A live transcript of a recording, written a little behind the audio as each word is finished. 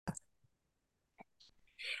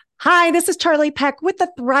Hi, this is Charlie Peck with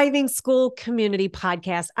the Thriving School Community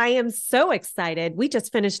Podcast. I am so excited. We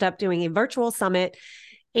just finished up doing a virtual summit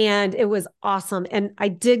and it was awesome. And I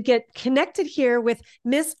did get connected here with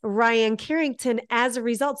Miss Ryan Carrington as a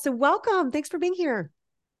result. So, welcome. Thanks for being here.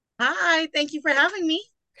 Hi, thank you for having me.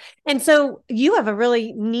 And so, you have a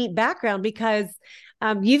really neat background because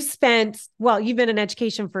you've been in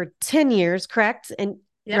education for 10 years, correct? And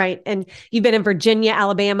Yep. right. And you've been in Virginia,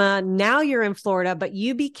 Alabama. Now you're in Florida, but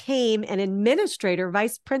you became an administrator,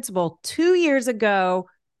 vice principal 2 years ago,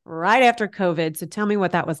 right after COVID. So tell me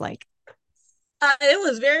what that was like. It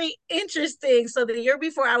was very interesting. So the year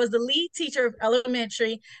before, I was the lead teacher of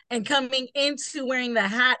elementary, and coming into wearing the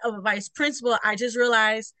hat of a vice principal, I just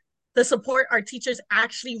realized the support our teachers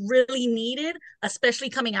actually really needed,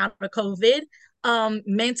 especially coming out of COVID,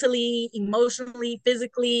 mentally, emotionally,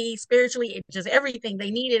 physically, spiritually, just everything. They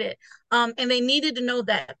needed it. And they needed to know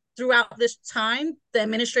that throughout this time, the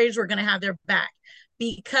administrators were going to have their back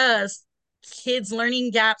because kids' learning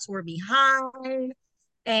gaps were behind,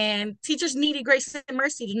 and teachers needed grace and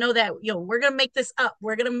mercy to know that we're gonna make this up,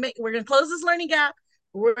 we're gonna close this learning gap,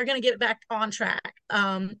 we're gonna get back on track.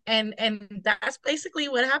 And that's basically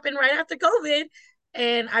what happened right after COVID,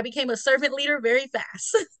 and I became a servant leader very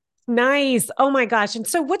fast. Nice. Oh my gosh. And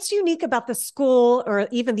so what's unique about the school or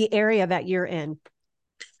even the area that you're in?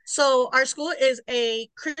 So our school is a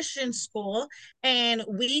Christian school, and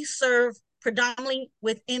we serve predominantly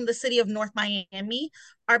within the city of North Miami.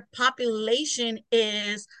 Our population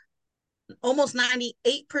is almost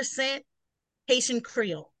 98% Haitian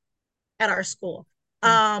Creole at our school.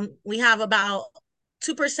 Nice. We have about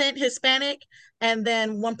 2% Hispanic and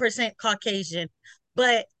then 1% Caucasian.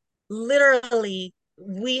 But literally,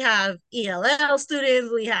 we have ELL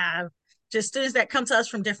students, we have just students that come to us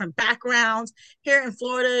from different backgrounds. Here in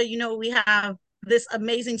Florida, we have this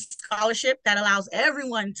amazing scholarship that allows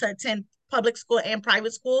everyone to attend public school and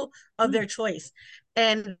private school of Mm. their choice,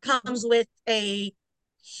 and comes with a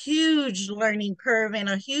huge learning curve and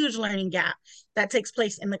a huge learning gap that takes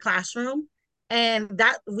place in the classroom, and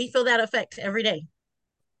that we feel that effect every day.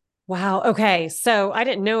 Wow. Okay. So I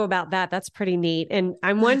didn't know about that. That's pretty neat. And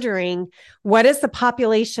I'm wondering, what is the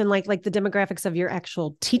population like the demographics of your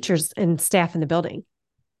actual teachers and staff in the building?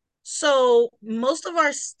 So most of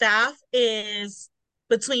our staff is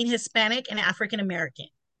between Hispanic and African American.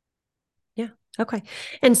 Yeah. Okay.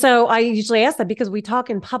 And so I usually ask that because we talk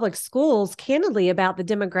in public schools candidly about the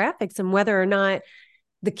demographics and whether or not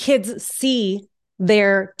the kids see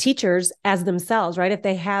their teachers as themselves, right? If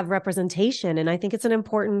they have representation. And I think it's an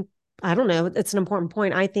important, I don't know, it's an important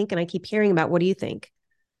point, I think, and I keep hearing about. What do you think?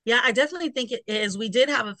 Yeah, I definitely think it is. We did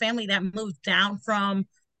have a family that moved down from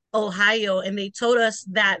Ohio, and they told us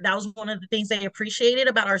that that was one of the things they appreciated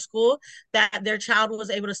about our school, that their child was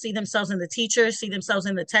able to see themselves in the teachers, see themselves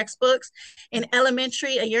in the textbooks. In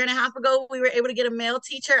elementary, a year and a half ago, we were able to get a male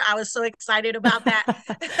teacher. I was so excited about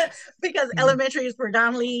that because elementary is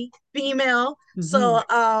predominantly female. Mm-hmm. So,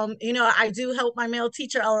 I do help my male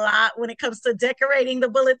teacher a lot when it comes to decorating the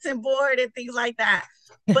bulletin board and things like that.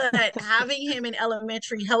 But having him in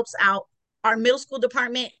elementary helps out. Our middle school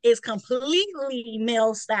department is completely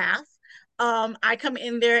male staff. I come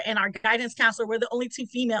in there, and our guidance counselor, we're the only two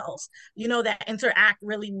females, that interact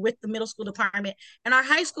really with the middle school department. And our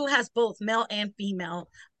high school has both male and female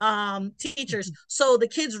teachers. So the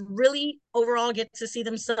kids really overall get to see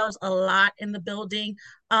themselves a lot in the building,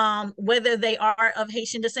 whether they are of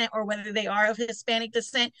Haitian descent or whether they are of Hispanic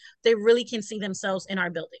descent, they really can see themselves in our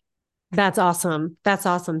building. That's awesome. That's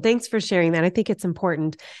awesome. Thanks for sharing that. I think it's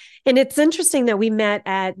important. And it's interesting that we met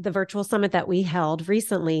at the virtual summit that we held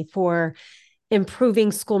recently for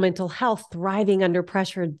improving school mental health, thriving under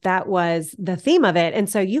pressure. That was the theme of it. And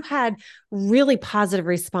so you had really positive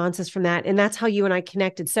responses from that. And that's how you and I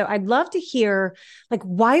connected. So I'd love to hear like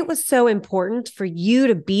why it was so important for you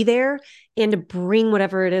to be there and to bring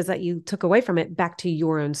whatever it is that you took away from it back to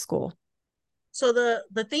your own school. So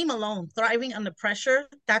the theme alone, thriving under pressure,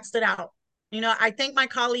 that stood out. I thank my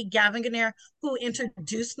colleague Gavin Ganner, who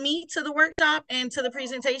introduced me to the workshop and to the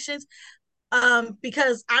presentations,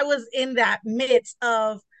 because I was in that midst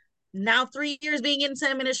of now 3 years being into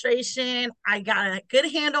administration. I got a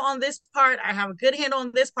good handle on this part. I have a good handle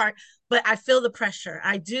on this part, but I feel the pressure.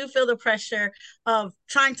 I do feel the pressure of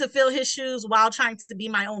trying to fill his shoes while trying to be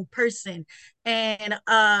my own person. And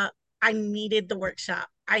I needed the workshop.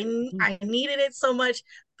 I needed it so much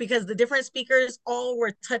because the different speakers all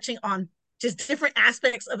were touching on just different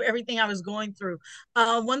aspects of everything I was going through.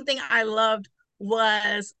 One thing I loved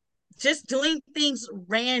was just doing things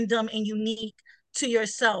random and unique to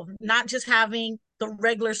yourself, not just having the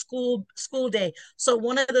regular school day. So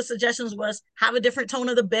one of the suggestions was have a different tone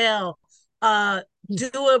of the bell,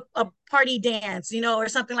 do a party dance, or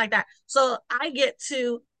something like that. So I get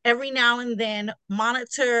to every now and then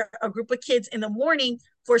monitor a group of kids in the morning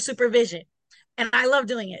for supervision. And I love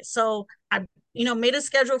doing it. So I, made a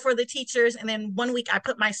schedule for the teachers. And then one week I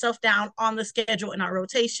put myself down on the schedule in our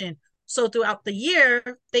rotation. So throughout the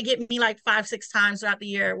year, they get me like 5-6 times throughout the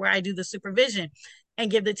year where I do the supervision and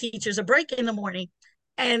give the teachers a break in the morning.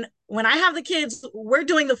 And when I have the kids, we're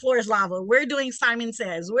doing the floor is lava. We're doing Simon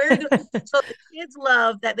Says. So the kids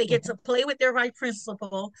love that they get to play with their vice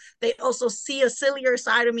principal. They also see a sillier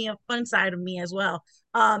side of me, a fun side of me as well.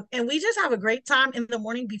 And we just have a great time in the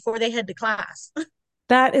morning before they head to class.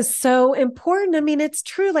 That is so important. I mean, it's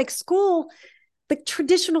true. Like school, the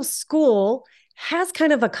traditional school has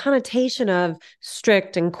kind of a connotation of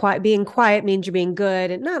strict and quiet. Being quiet means you're being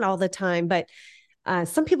good, and not all the time, but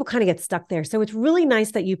some people kind of get stuck there. So it's really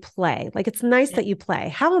nice that you play. Like, it's nice that you play.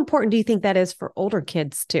 How important do you think that is for older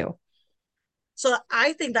kids too? So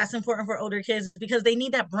I think that's important for older kids because they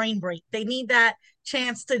need that brain break. They need that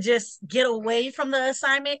chance to just get away from the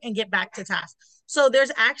assignment and get back to task. So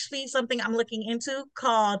there's actually something I'm looking into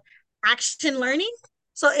called action learning.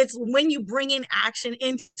 So it's when you bring in action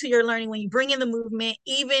into your learning, when you bring in the movement,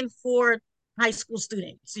 even for high school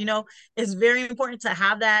students, it's very important to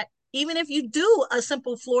have that. Even if you do a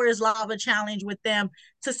simple floor is lava challenge with them,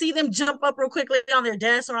 to see them jump up real quickly on their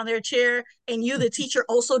desk or on their chair, and you, the teacher,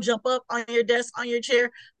 also jump up on your desk, on your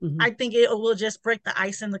chair, I think it will just break the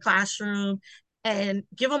ice in the classroom and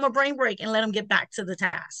give them a brain break and let them get back to the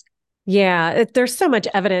task. Yeah, there's so much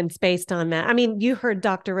evidence based on that. I mean, you heard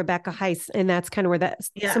Dr. Rebecca Heiss, and that's kind of where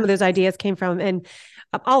some of those ideas came from. And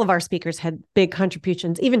all of our speakers had big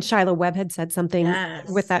contributions. Even Shiloh Webb had said something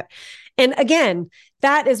with that. And again,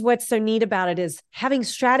 that is what's so neat about it, is having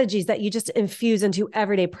strategies that you just infuse into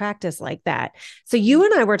everyday practice like that. So you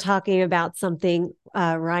and I were talking about something,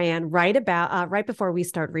 Ryan, right before we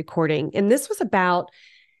started recording. And this was about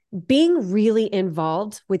being really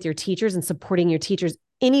involved with your teachers and supporting your teachers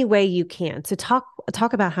any way you can. So talk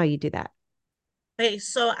about how you do that. Okay,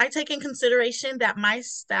 so I take in consideration that my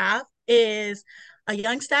staff is a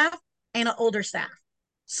young staff and an older staff.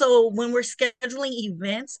 So when we're scheduling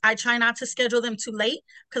events, I try not to schedule them too late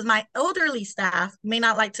because my elderly staff may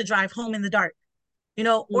not like to drive home in the dark,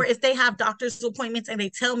 or if they have doctor's appointments and they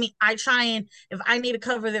tell me, I try and if I need to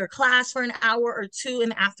cover their class for an hour or two in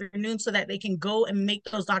the afternoon so that they can go and make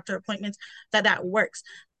those doctor appointments, that works.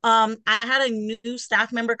 I had a new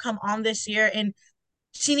staff member come on this year, and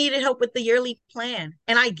she needed help with the yearly plan.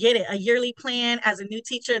 And I get it. A yearly plan as a new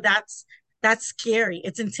teacher, that's scary.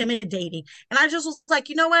 It's intimidating. And I just was like,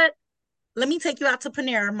 you know what? Let me take you out to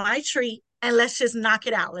Panera, my treat, and let's just knock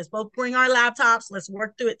it out. Let's both bring our laptops. Let's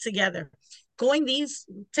work through it together. Taking these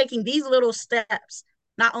little steps,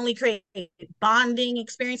 not only create bonding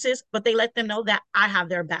experiences, but they let them know that I have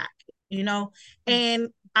their back, and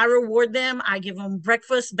I reward them. I give them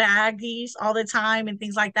breakfast baggies all the time and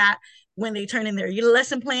things like that. When they turn in their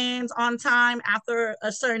lesson plans on time after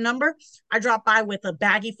a certain number, I drop by with a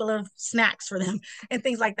baggie full of snacks for them and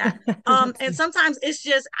things like that. And sometimes it's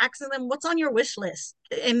just asking them, what's on your wish list?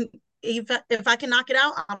 And if I can knock it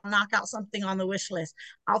out, I'll knock out something on the wish list.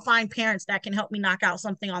 I'll find parents that can help me knock out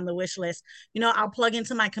something on the wish list. I'll plug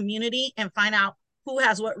into my community and find out who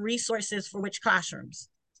has what resources for which classrooms.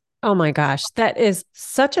 Oh my gosh, that is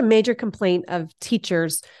such a major complaint of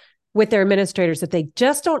teachers with their administrators, that they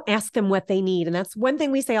just don't ask them what they need. And that's one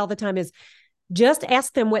thing we say all the time, is just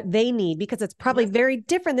ask them what they need, because it's probably very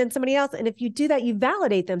different than somebody else. And if you do that, you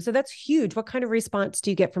validate them. So that's huge. What kind of response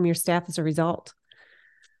do you get from your staff as a result?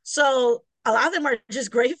 So a lot of them are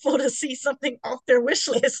just grateful to see something off their wish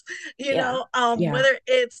list, whether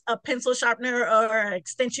it's a pencil sharpener or an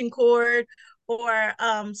extension cord or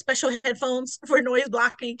special headphones for noise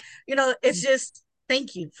blocking. It's just,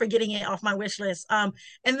 thank you for getting it off my wish list. And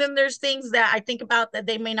then there's things that I think about that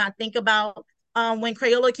they may not think about. When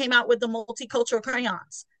Crayola came out with the multicultural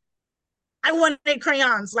crayons, I wanted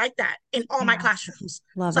crayons like that in all my classrooms.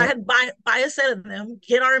 I had to buy a set of them,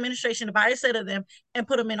 get our administration to buy a set of them and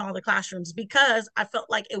put them in all the classrooms, because I felt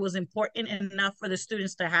like it was important enough for the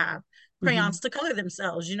students to have crayons to color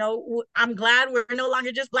themselves. I'm glad we're no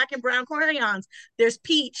longer just black and brown crayons. There's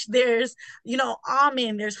peach, there's,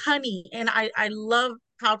 almond, there's honey. And I love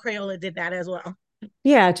how Crayola did that as well.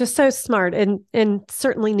 Yeah, just so smart, and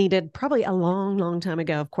certainly needed, probably a long, long time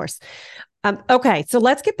ago, of course. Okay, so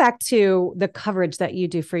let's get back to the coverage that you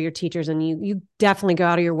do for your teachers, and you definitely go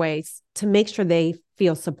out of your ways to make sure they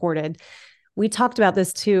feel supported. We talked about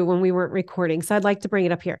this too when we weren't recording, so I'd like to bring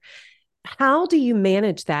it up here. How do you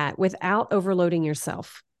manage that without overloading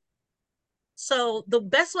yourself? So the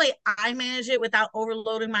best way I manage it without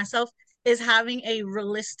overloading myself is having a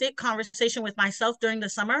realistic conversation with myself during the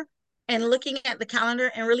summer and looking at the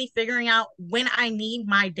calendar and really figuring out when I need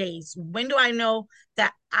my days. When do I know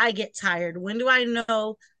that I get tired? When do I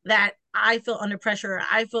know that I feel under pressure or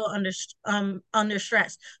I feel under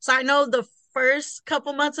stress? So I know the first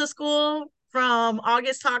couple months of school from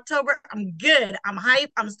August to October, I'm good. I'm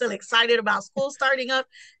hyped. I'm still excited about school starting up,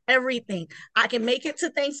 everything. I can make it to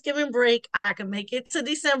Thanksgiving break. I can make it to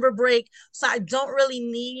December break. So I don't really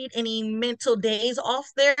need any mental days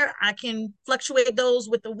off there. I can fluctuate those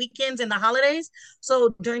with the weekends and the holidays.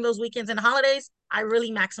 So during those weekends and holidays, I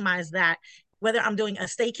really maximize that. Whether I'm doing a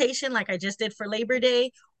staycation like I just did for Labor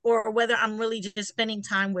Day, or whether I'm really just spending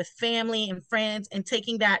time with family and friends and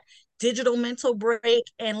taking that digital mental break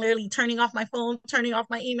and literally turning off my phone, turning off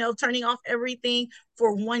my email, turning off everything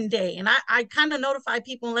for one day. And I kind of notify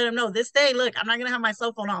people and let them know this day, look, I'm not going to have my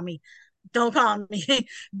cell phone on me. Don't call me.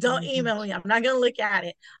 Don't email me. I'm not going to look at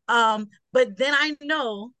it. But then I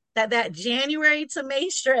know that that January to May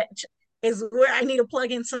stretch is where I need to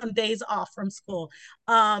plug in some days off from school.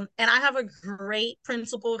 And I have a great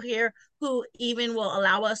principal here who even will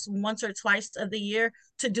allow us once or twice of the year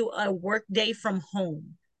to do a work day from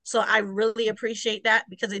home. So I really appreciate that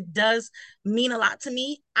because it does mean a lot to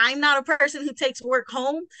me. I'm not a person who takes work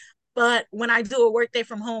home, but when I do a work day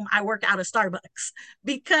from home, I work out of Starbucks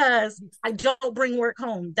because I don't bring work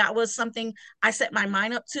home. That was something I set my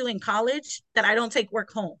mind up to in college, that I don't take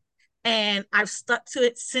work home. And I've stuck to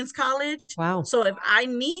it since college. Wow. So if I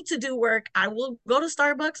need to do work, I will go to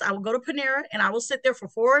Starbucks, I will go to Panera, and I will sit there for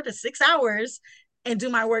 4 to 6 hours and do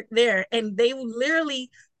my work there. And they will literally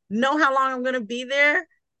know how long I'm going to be there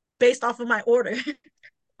based off of my order.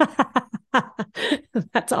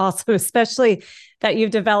 That's awesome, especially that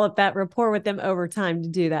you've developed that rapport with them over time to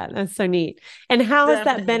do that. That's so neat. And how has that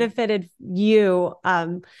Definitely. benefited you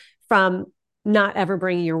from not ever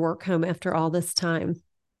bringing your work home after all this time?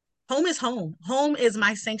 Home is home. Home is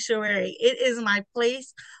my sanctuary. It is my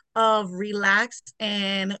place of relaxed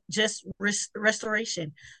and just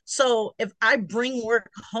restoration. So if I bring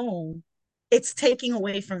work home, it's taking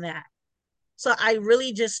away from that. So I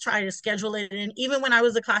really just try to schedule it. And even when I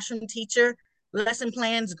was a classroom teacher, lesson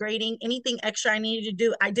plans, grading, anything extra I needed to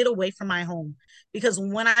do, I did away from my home. Because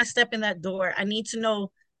when I step in that door, I need to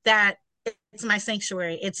know that it's my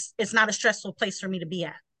sanctuary. It's not a stressful place for me to be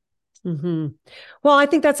at. Mm-hmm. Well, I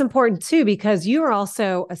think that's important too, because you are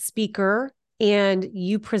also a speaker and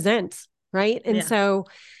you present, right? And Yeah. so,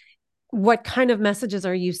 what kind of messages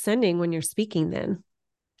are you sending when you're speaking then?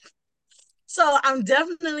 So I'm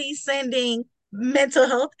definitely sending mental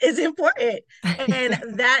health is important. And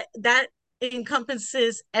that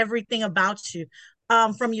encompasses everything about you.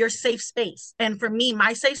 From your safe space. And for me,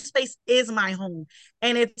 my safe space is my home.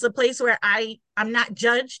 And it's a place where I'm not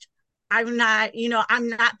judged. I'm not, I'm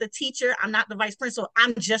not the teacher. I'm not the vice principal.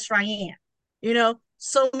 I'm just Ryan.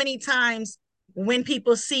 So many times when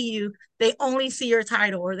people see you, they only see your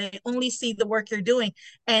title or they only see the work you're doing.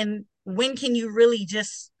 And when can you really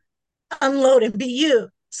just unload and be you?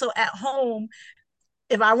 So at home,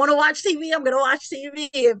 if I want to watch TV, I'm gonna watch TV.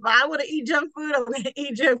 If I want to eat junk food, I'm gonna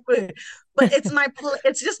eat junk food. But it's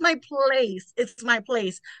just my place. It's my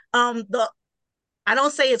place. The I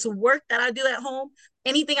don't say it's work that I do at home.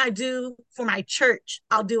 Anything I do for my church,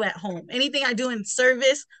 I'll do at home. Anything I do in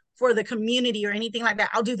service for the community or anything like that,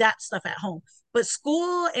 I'll do that stuff at home. But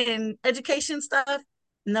school and education stuff,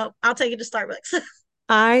 no, I'll take it to Starbucks.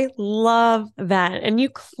 I love that. And you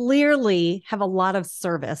clearly have a lot of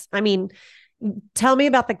service. I mean, tell me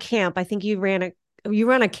about the camp. I think you ran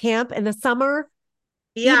a camp in the summer.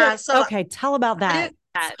 Even Yeah, so okay, tell about I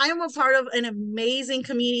that. I am a part of an amazing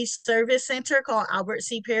community service center called Albert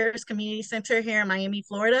C. Pierce Community Center here in Miami,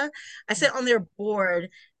 Florida. I sit on their board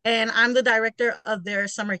and I'm the director of their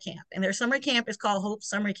summer camp. And their summer camp is called Hope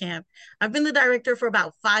Summer Camp. I've been the director for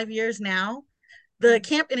about 5 years now. The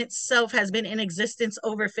camp in itself has been in existence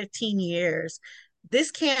over 15 years.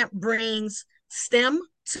 This camp brings STEM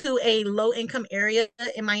to a low income area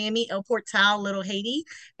in Miami, El Portal, Little Haiti,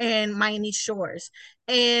 and Miami Shores.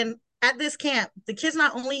 And at this camp, the kids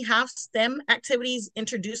not only have STEM activities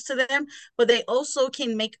introduced to them, but they also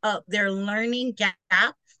can make up their learning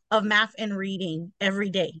gap of math and reading every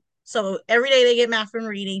day. So every day they get math and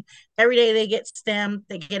reading. Every day they get STEM.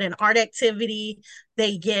 They get an art activity.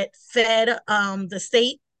 They get fed. The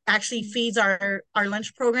state actually feeds our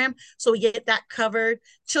lunch program, so we get that covered.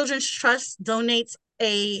 Children's Trust donates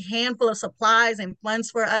a handful of supplies and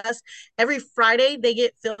funds for us. Every Friday, they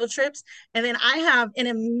get field trips. And then I have an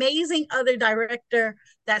amazing other director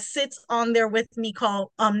that sits on there with me called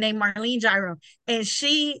named Marlene Gyro. And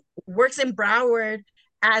she works in Broward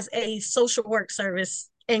as a social work service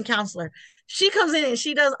and counselor. She comes in and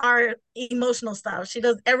she does our emotional stuff. She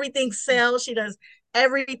does everything sales. She does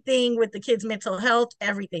everything with the kids' mental health,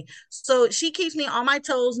 everything. So she keeps me on my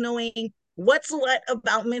toes, knowing what's what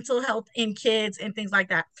about mental health in kids and things like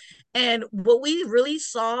that. And what we really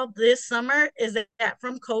saw this summer is that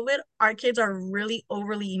from COVID, our kids are really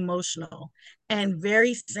overly emotional and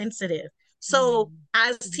very sensitive. So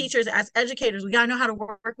as teachers, as educators, we got to know how to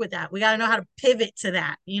work with that. We got to know how to pivot to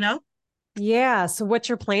that, you know? Yeah. So what's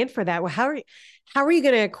your plan for that? Well, how are you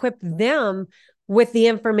going to equip them with the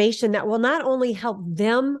information that will not only help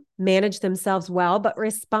them manage themselves well, but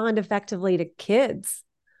respond effectively to kids?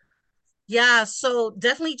 Yeah, so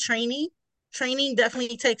definitely training. Training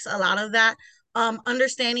definitely takes a lot of that.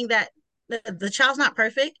 Understanding that the child's not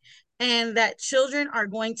perfect and that children are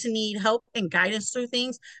going to need help and guidance through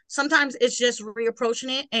things. Sometimes it's just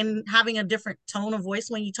reapproaching it and having a different tone of voice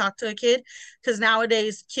when you talk to a kid. Because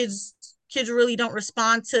nowadays kids really don't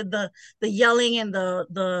respond to the yelling and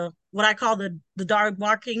the what I call the dog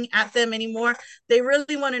barking at them anymore. They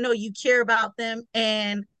really want to know you care about them,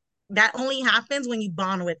 and that only happens when you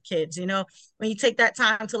bond with kids, you know, when you take that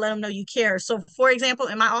time to let them know you care. So, for example,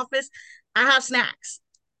 in my office, I have snacks.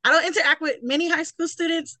 I don't interact with many high school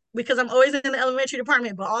students because I'm always in the elementary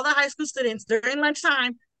department, but all the high school students during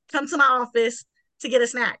lunchtime come to my office to get a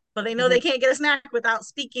snack, but they know they can't get a snack without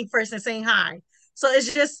speaking first and saying hi. So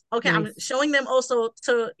it's just, okay, nice. I'm showing them also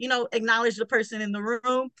to, you know, acknowledge the person in the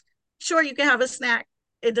room. Sure, you can have a snack,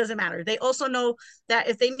 it doesn't matter. They also know that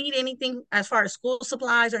if they need anything as far as school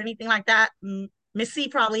supplies or anything like that, Miss C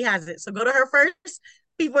probably has it. So go to her first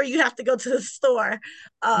before you have to go to the store,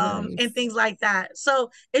 nice. And things like that.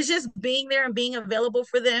 So it's just being there and being available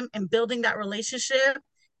for them and building that relationship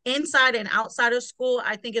inside and outside of school.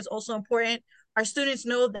 I think is also important. Our students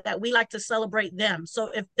know that we like to celebrate them. So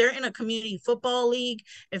if they're in a community football league,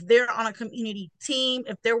 if they're on a community team,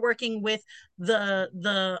 if they're working with the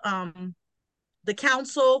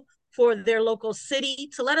council for their local city,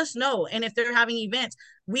 to let us know. And if they're having events,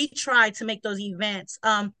 we try to make those events.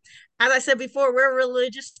 As I said before, we're a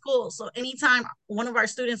religious school. So anytime one of our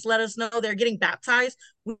students let us know they're getting baptized,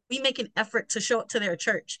 we make an effort to show up to their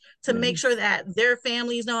church to make sure that their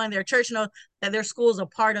families know and their church know that their school is a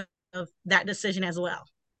part of that decision as well.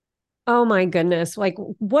 Oh my goodness. Like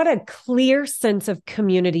what a clear sense of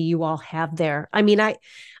community you all have there. I mean, I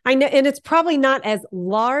know, and it's probably not as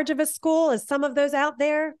large of a school as some of those out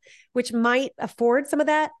there, which might afford some of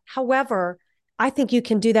that. However, I think you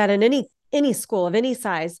can do that in any school of any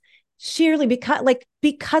size, sheerly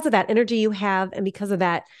because of that energy you have and because of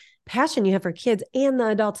that passion you have for kids and the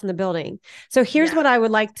adults in the building. So here's what I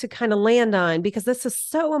would like to kind of land on, because this is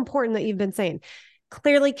so important that you've been saying.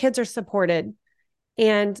 Clearly, kids are supported,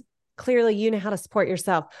 and clearly you know how to support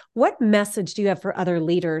yourself. What message do you have for other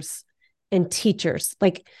leaders and teachers?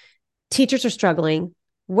 Like, teachers are struggling.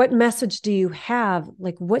 What message do you have?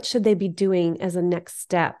 Like, what should they be doing as a next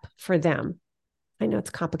step for them? I know it's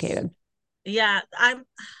complicated. Yeah, I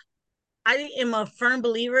am a firm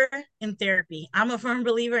believer in therapy. I'm a firm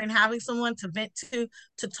believer in having someone to vent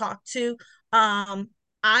to talk to.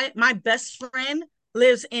 My best friend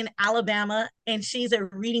lives in Alabama and she's a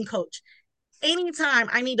reading coach. Anytime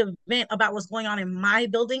I need to vent about what's going on in my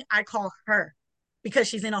building, I call her because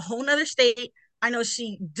she's in a whole nother state. I know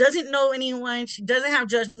she doesn't know anyone. She doesn't have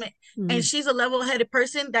judgment. And she's a level-headed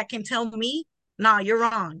person that can tell me, nah, you're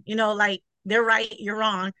wrong. You know, like they're right, you're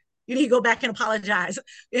wrong. You need to go back and apologize.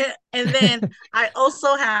 And then I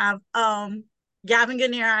also have Gavin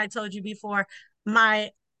Ganera, I told you before.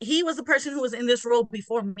 He was the person who was in this role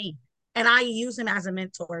before me. And I use him as a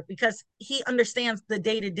mentor because he understands the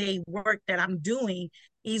day-to-day work that I'm doing.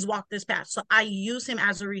 He's walked this path. So I use him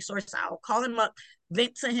as a resource. I'll call him up,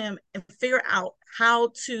 vent to him, and figure out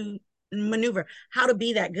how to maneuver, how to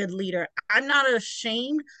be that good leader. I'm not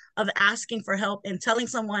ashamed of asking for help and telling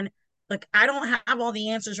someone, like, I don't have all the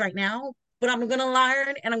answers right now, but I'm going to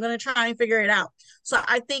learn and I'm going to try and figure it out. So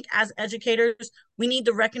I think as educators, we need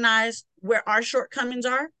to recognize where our shortcomings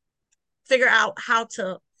are, figure out how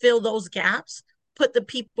to fill those gaps, put the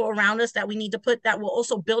people around us that we need to put that will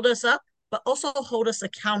also build us up, but also hold us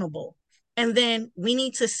accountable. And then we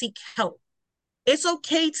need to seek help. It's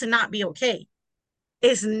okay to not be okay.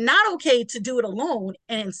 It's not okay to do it alone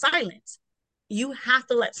and in silence. You have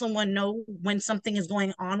to let someone know when something is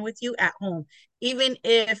going on with you at home. Even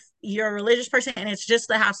if you're a religious person and it's just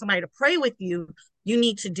to have somebody to pray with you, you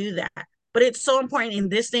need to do that. but it's so important in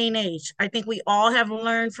this day and age. I think we all have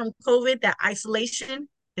learned from COVID that isolation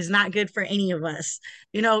is not good for any of us.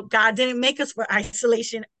 God didn't make us for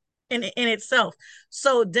isolation in itself.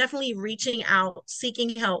 So definitely reaching out,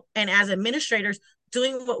 seeking help, and as administrators,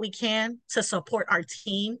 doing what we can to support our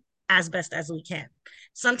team as best as we can.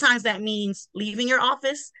 Sometimes that means leaving your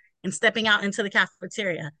office and stepping out into the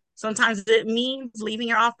cafeteria. Sometimes it means leaving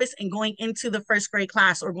your office and going into the first grade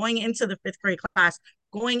class, or going into the fifth grade class,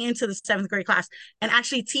 going into the seventh grade class, and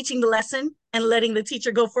actually teaching the lesson and letting the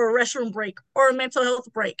teacher go for a restroom break or a mental health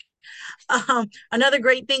break. Another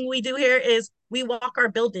great thing we do here is we walk our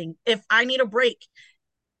building. If I need a break,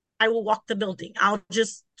 I will walk the building. I'll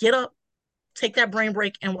just get up, take that brain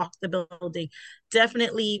break, and walk the building.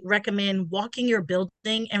 Definitely recommend walking your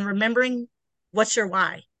building and remembering what's your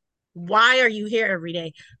why. Why are you here every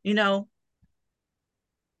day?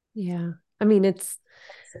 Yeah. I mean, it's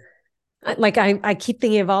like I keep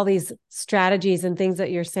thinking of all these strategies and things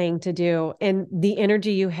that you're saying to do and the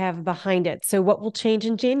energy you have behind it. So what will change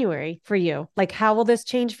in January for you? Like, how will this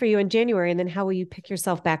change for you in January? And then how will you pick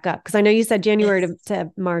yourself back up? Because I know you said January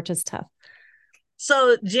to March is tough.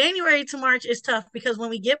 So January to March is tough because when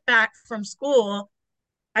we get back from school,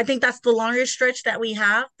 I think that's the longest stretch that we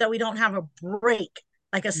have, that we don't have a break,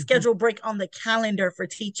 like a scheduled break on the calendar for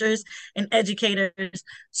teachers and educators.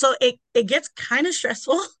 So it gets kind of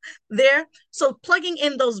stressful there. So plugging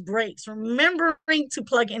in those breaks, remembering to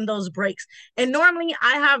plug in those breaks. And normally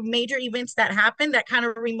I have major events that happen that kind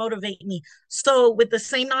of remotivate me. So with the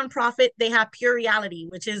same nonprofit, they have Pure Reality,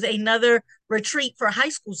 which is another retreat for high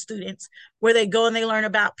school students where they go and they learn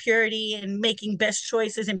about purity and making best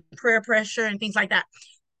choices and prayer pressure and things like that.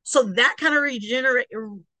 So that kind of rejuvenizes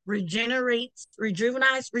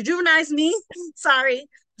me. Sorry.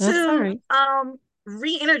 That's all To right.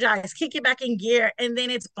 re-energize, kick it back in gear, and then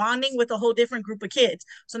it's bonding with a whole different group of kids.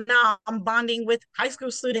 So now I'm bonding with high school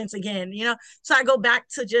students again. So I go back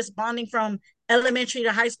to just bonding from elementary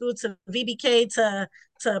to high school to VBK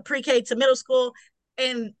to pre-K to middle school,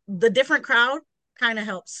 and the different crowd kind of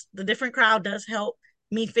helps. The different crowd does help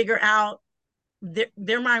me figure out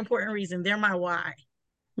they're my important reason. They're my why.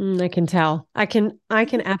 I can tell. I can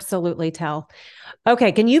absolutely tell.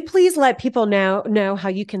 Okay, can you please let people know how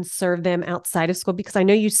you can serve them outside of school? Because I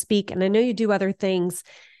know you speak and I know you do other things.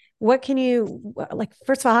 What can you like?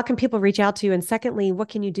 First of all, how can people reach out to you? And secondly, what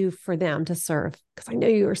can you do for them to serve? Because I know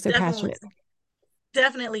you are so Definitely. passionate.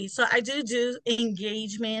 Definitely. So I do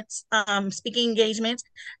engagements, speaking engagements.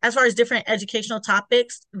 As far as different educational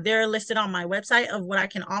topics, they're listed on my website of what I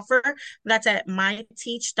can offer. That's at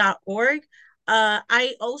myteach.org.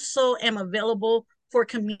 I also am available for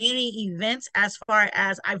community events, as far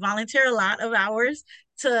as I volunteer a lot of hours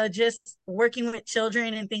to just working with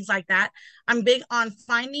children and things like that. I'm big on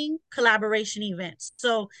finding collaboration events.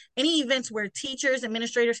 So any events where teachers,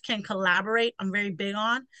 administrators can collaborate, I'm very big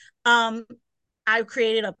on. Um, I've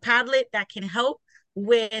created a Padlet that can help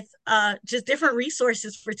with just different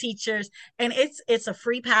resources for teachers, and it's a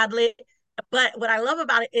free Padlet. But what I love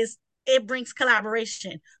about it is it brings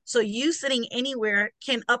collaboration. So you sitting anywhere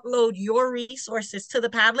can upload your resources to the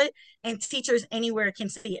Padlet, and teachers anywhere can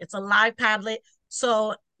see it. It's a live Padlet,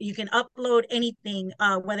 so you can upload anything,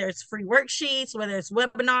 whether it's free worksheets, whether it's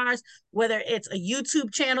webinars, whether it's a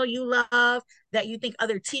YouTube channel you love that you think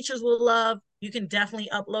other teachers will love. You can definitely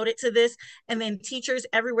upload it to this. And then teachers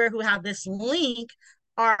everywhere who have this link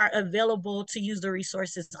are available to use the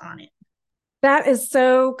resources on it. That is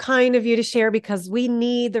so kind of you to share because we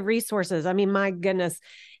need the resources. I mean, my goodness.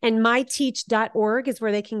 And myteach.org is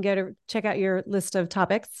where they can go to check out your list of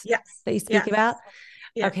topics Yes. that you speak Yes. about.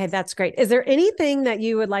 Yes. Okay, that's great. Is there anything that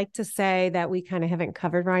you would like to say that we kind of haven't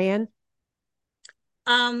covered, Ryan?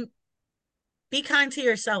 Be kind to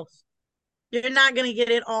yourself. You're not going to get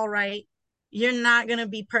it all right. You're not going to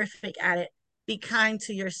be perfect at it. Be kind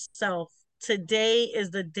to yourself. Today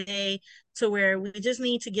is the day to where we just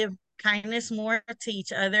need to give kindness more to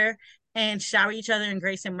each other and shower each other in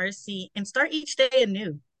grace and mercy and start each day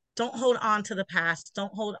anew. Don't hold on to the past.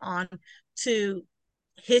 Don't hold on to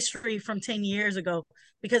history from 10 years ago,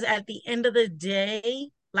 because at the end of the day,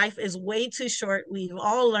 life is way too short. We've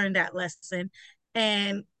all learned that lesson.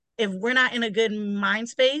 And if we're not in a good mind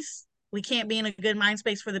space, we can't be in a good mind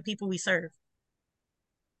space for the people we serve.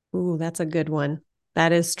 Ooh, that's a good one.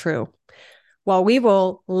 That is true. Well, we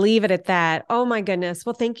will leave it at that. Oh my goodness.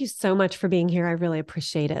 Well, thank you so much for being here. I really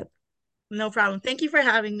appreciate it. No problem. Thank you for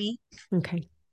having me. Okay.